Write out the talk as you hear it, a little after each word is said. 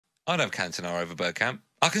I'd have Cantona over Bergkamp.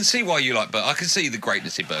 I can see why you like I can see the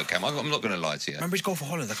greatness in Bergkamp. I'm not going to lie to you. Remember his goal for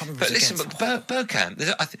Holland? I can't remember. But listen,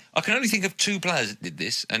 Bergkamp, I can only think of 2 players that did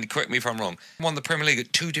this, and correct me if I'm wrong. Won the Premier League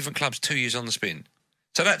at 2 different clubs, 2 years on the spin.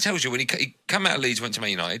 So that tells you when he came out of Leeds, went to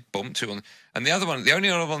Man United, boom, 2 on. And the only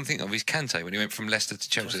other one I think of is Kante when he went from Leicester to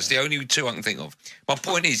Chelsea. That's the only 2 I can think of. My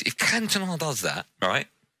point is, if Cantona does that, right,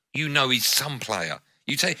 you know he's some player.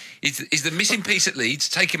 You take he's the missing piece at Leeds.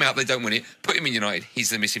 Take him out, they don't win it. Put him in United. He's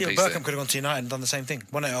the missing piece. Bergkamp could have gone to United and done the same thing.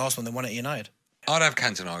 Won it at Arsenal, then won it at United. I'd have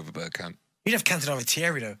Cantona over Bergkamp. You'd have Cantona over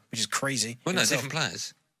Thierry though, which is crazy. Well, no, different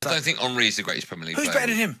players. I don't think Henry is the greatest Premier League player. Who's better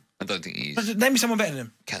than him? I don't think he is. Name me someone better than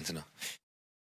him. Cantona.